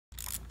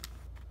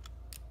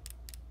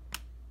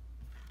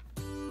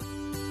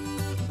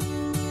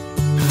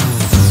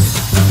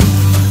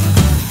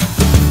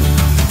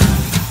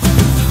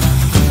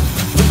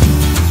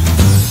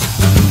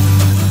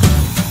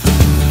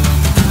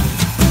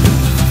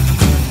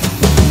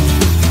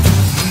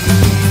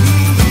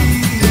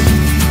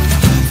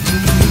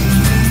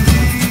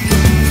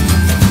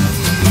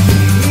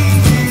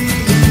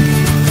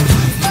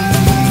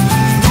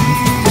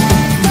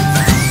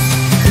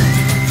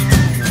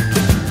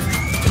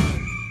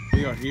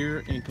are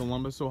here in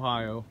Columbus,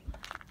 Ohio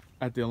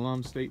at the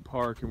Alum State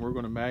Park, and we're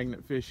going to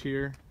magnet fish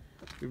here.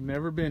 We've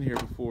never been here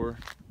before.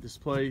 This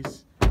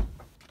place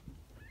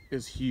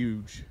is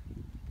huge,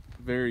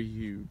 very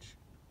huge.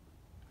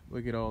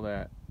 Look at all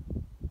that.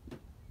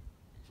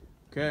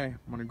 Okay, I'm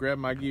going to grab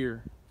my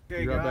gear.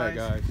 Okay, be right back,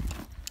 guys.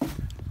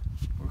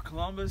 We're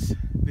Columbus,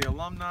 the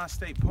Alumni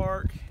State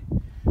Park.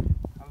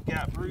 I've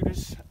got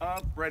Brutus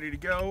up, ready to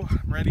go.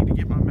 I'm ready to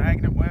get my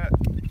magnet wet.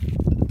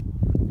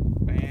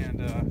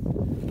 And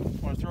I'm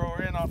going to throw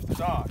her in off the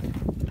dock,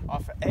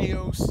 off of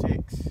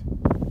A06.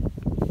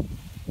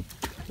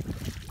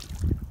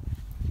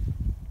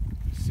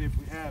 See if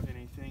we have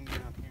anything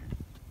down here.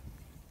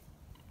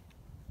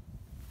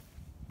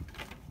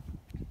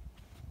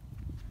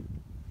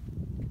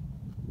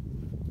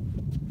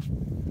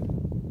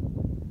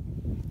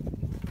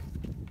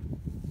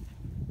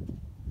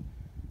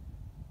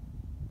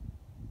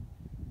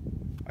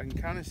 I can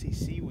kind of see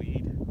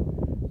seaweed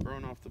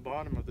growing off the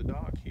bottom of the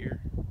dock here.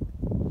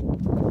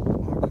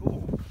 Oh,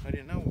 cool. I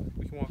didn't know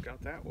we can walk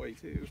out that way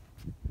too.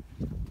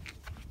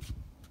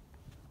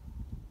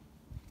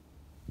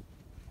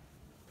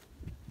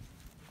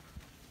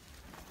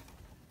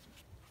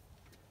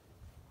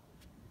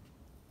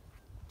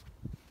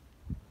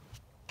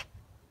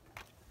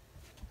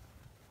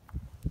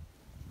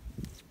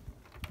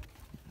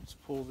 Let's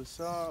pull this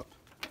up.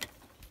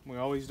 We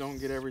always don't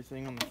get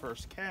everything on the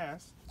first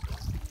cast.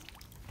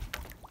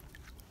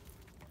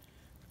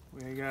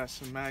 We got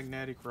some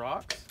magnetic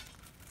rocks.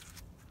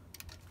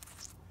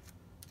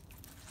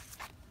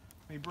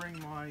 Let me bring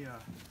my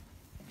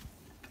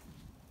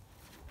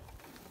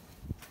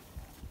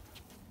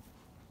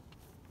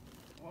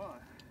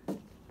what?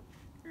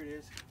 Here it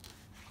is.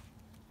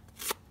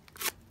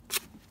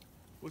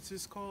 What's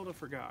this called? I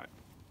forgot.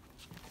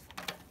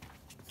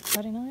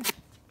 Putty knife?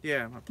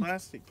 Yeah, my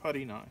plastic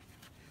putty knife.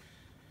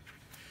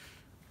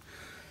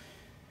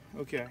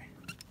 Okay.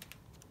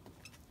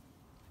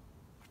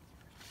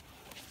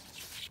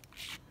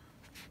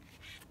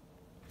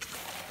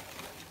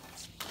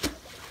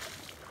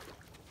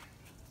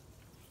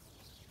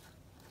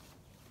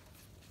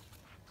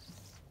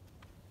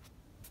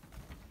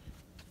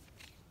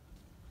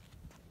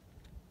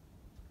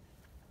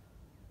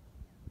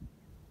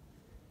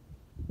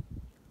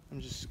 I'm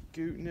just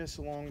scooting this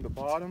along the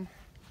bottom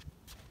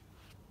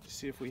to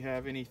see if we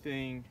have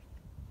anything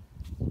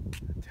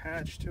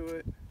attached to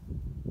it.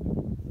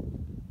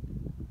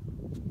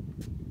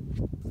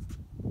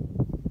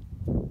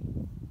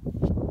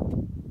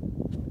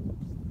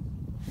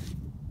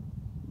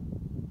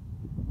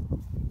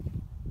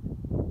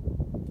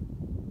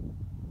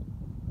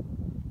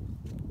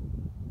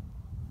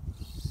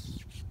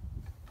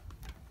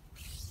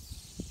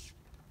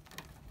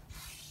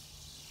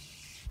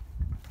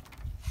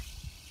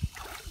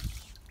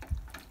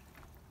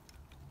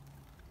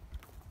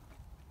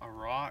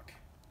 Rock,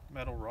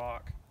 metal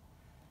rock.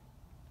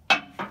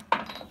 Okay,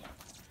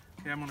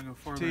 I'm gonna go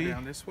further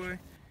down this way.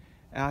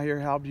 Out here,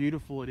 how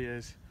beautiful it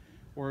is.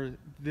 Where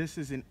this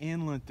is an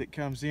inlet that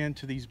comes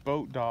into these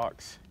boat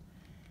docks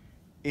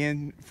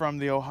in from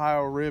the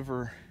Ohio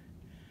River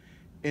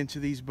into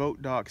these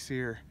boat docks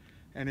here.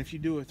 And if you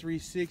do a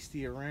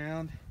 360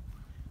 around,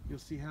 you'll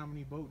see how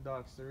many boat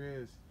docks there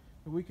is.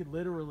 And we could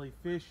literally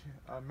fish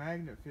a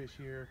magnet fish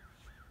here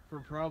for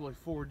probably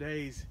 4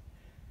 days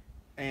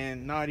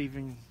and not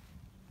even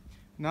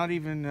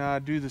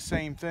do the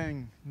same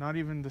thing, not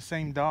even the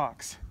same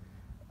docks.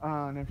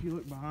 And if you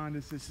look behind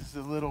us, this is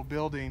the little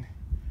building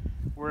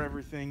where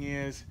everything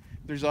is.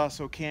 There's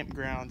also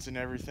campgrounds and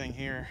everything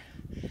here.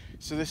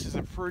 So this is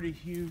a pretty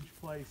huge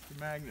place to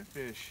magnet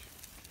fish.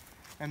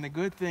 And the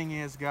good thing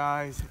is,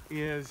 guys,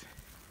 is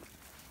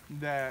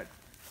that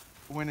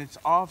when it's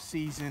off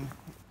season,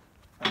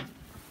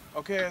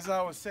 okay, as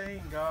I was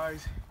saying,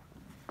 guys,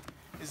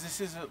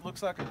 it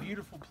looks like a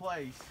beautiful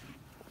place,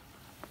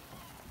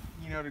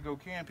 you know, to go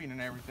camping and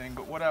everything.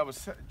 But what I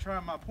was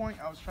trying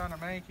to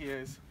make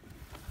is,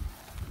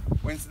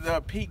 when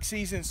the peak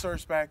season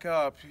starts back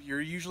up,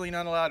 you're usually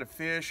not allowed to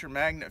fish or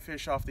magnet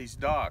fish off these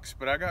docks.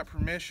 But I got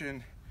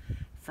permission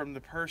from the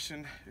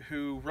person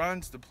who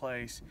runs the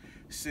place,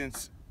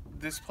 since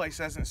this place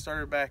hasn't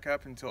started back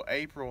up until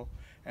April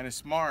and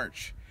it's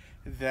March,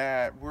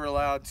 that we're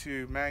allowed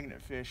to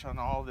magnet fish on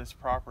all this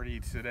property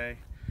today.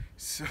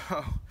 So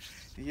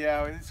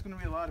yeah, it's gonna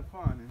be a lot of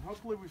fun, and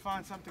hopefully we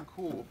find something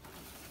cool.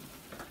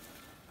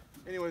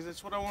 Anyways,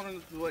 that's what I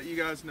wanted to let you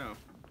guys know.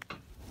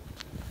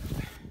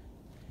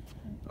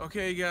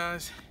 Okay,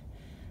 guys,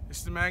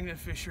 it's the magnet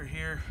fisher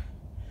here.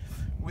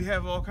 We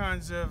have all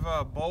kinds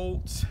of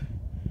bolts,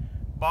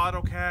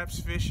 bottle caps,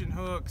 fishing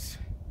hooks.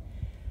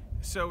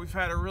 So we've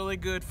had a really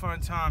good,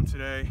 fun time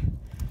today.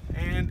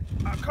 And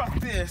I caught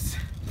this.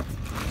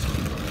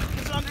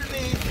 It's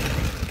underneath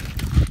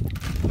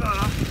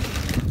the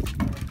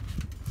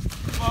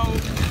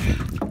boat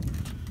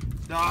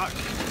dock.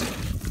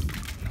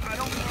 I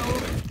don't know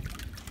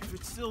if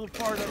it's still a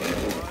part of it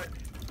or what.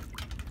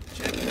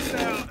 Check this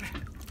out.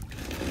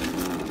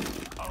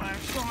 I'll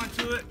latch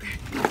onto it.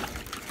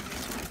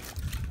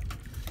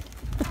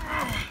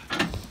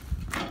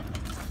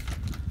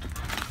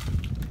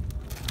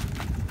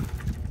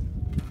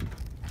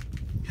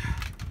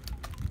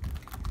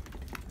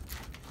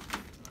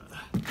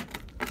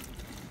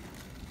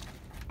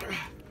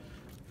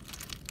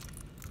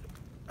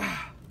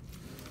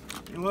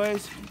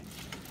 Anyways,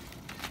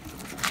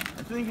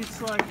 I think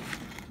it's like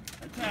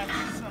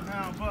attached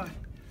somehow, but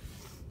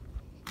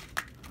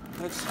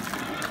that's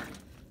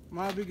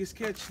my biggest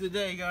catch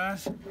today,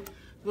 guys.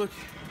 Look,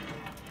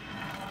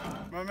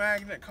 my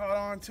magnet caught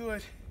onto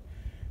it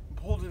and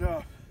pulled it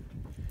up.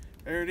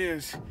 There it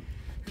is.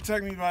 It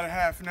took me about a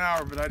half an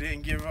hour, but I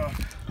didn't give up.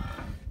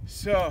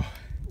 So,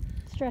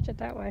 stretch it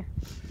that way.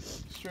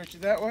 Stretch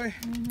it that way?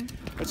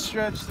 Mm-hmm. Let's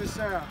stretch this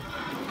out.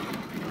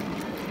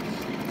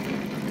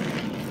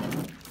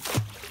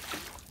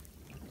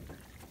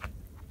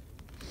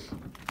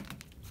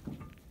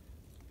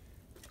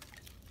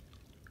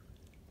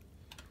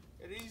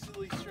 It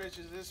easily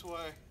stretches this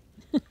way.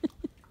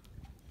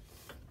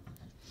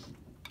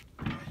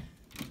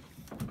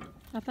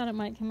 I thought it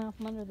might come out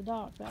from under the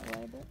dock that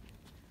way, but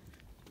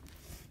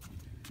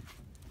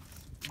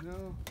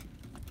no.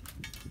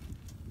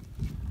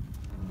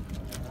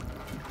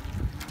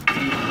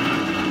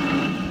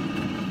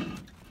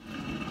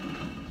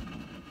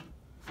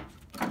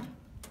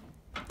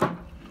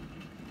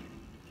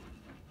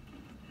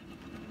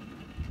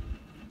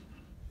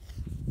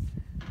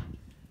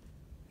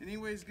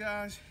 Anyways,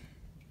 guys,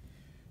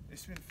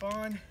 it's been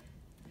fun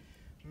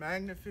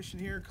magnet fishing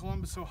here in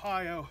Columbus,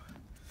 Ohio.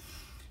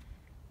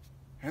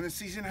 And the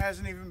season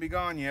hasn't even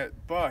begun yet,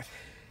 but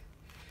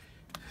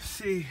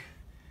see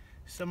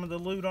some of the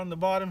loot on the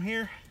bottom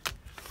here.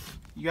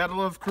 You gotta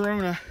love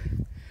Corona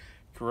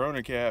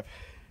cap.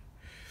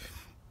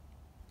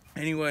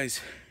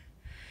 Anyways,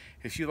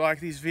 if you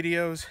like these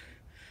videos,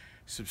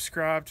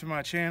 subscribe to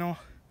my channel,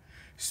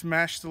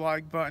 smash the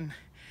like button,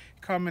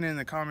 comment in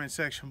the comment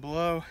section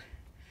below.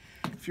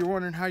 If you're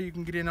wondering how you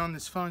can get in on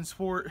this fun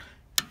sport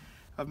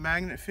of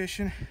magnet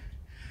fishing,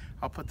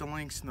 I'll put the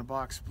links in the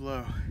box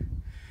below.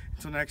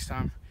 Until next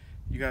time,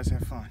 you guys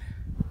have fun.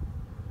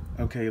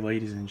 Okay,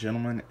 ladies and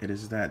gentlemen, it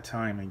is that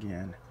time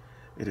again.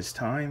 It is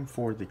time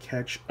for the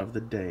catch of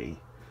the day.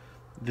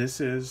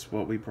 This is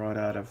what we brought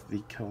out of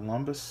the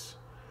Columbus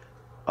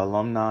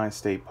Alumni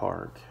State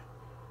Park.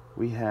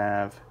 We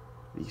have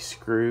the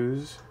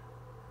screws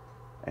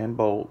and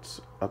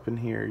bolts up in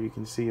here. You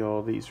can see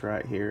all these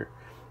right here.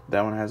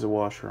 That one has a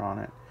washer on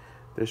it.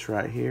 This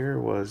right here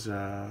was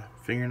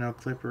fingernail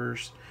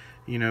clippers.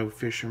 You know,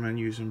 fishermen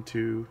use them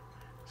to,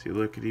 see,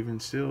 look, it even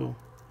still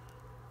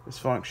is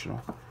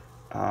functional.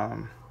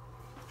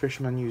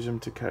 Fishermen use them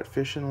to cut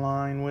fishing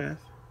line with.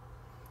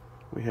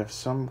 We have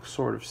some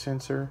sort of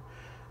sensor.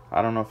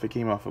 I don't know if it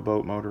came off a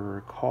boat motor or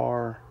a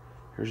car.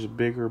 Here's a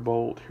bigger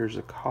bolt. Here's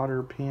a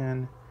cotter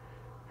pin.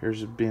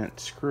 Here's a bent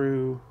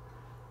screw.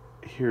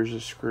 Here's a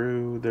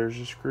screw. There's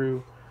a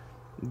screw.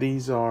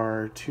 These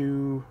are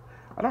two,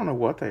 I don't know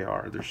what they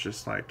are. There's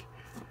just like,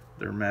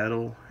 they're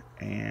metal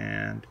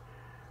and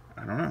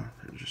I don't know.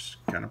 They're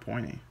just kind of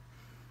pointy.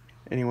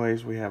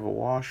 Anyways, we have a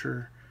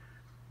washer.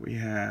 We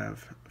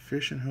have a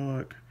fishing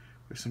hook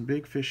with some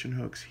big fishing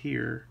hooks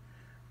here.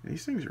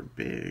 These things are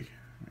big.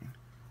 I mean,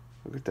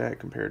 look at that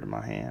compared to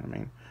my hand. I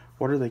mean,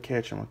 what are they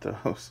catching with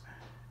those?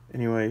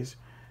 Anyways,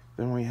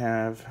 then we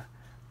have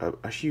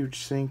a huge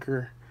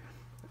sinker.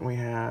 We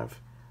have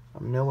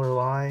a Miller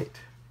Lite,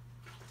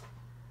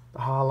 the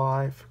High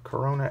Life,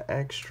 Corona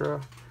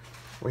Extra.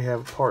 We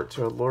have part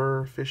to a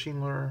lure,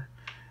 fishing lure,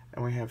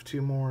 and we have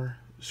two more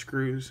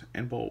screws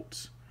and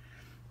bolts.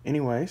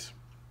 Anyways,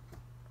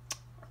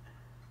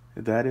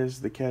 that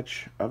is the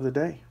catch of the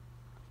day.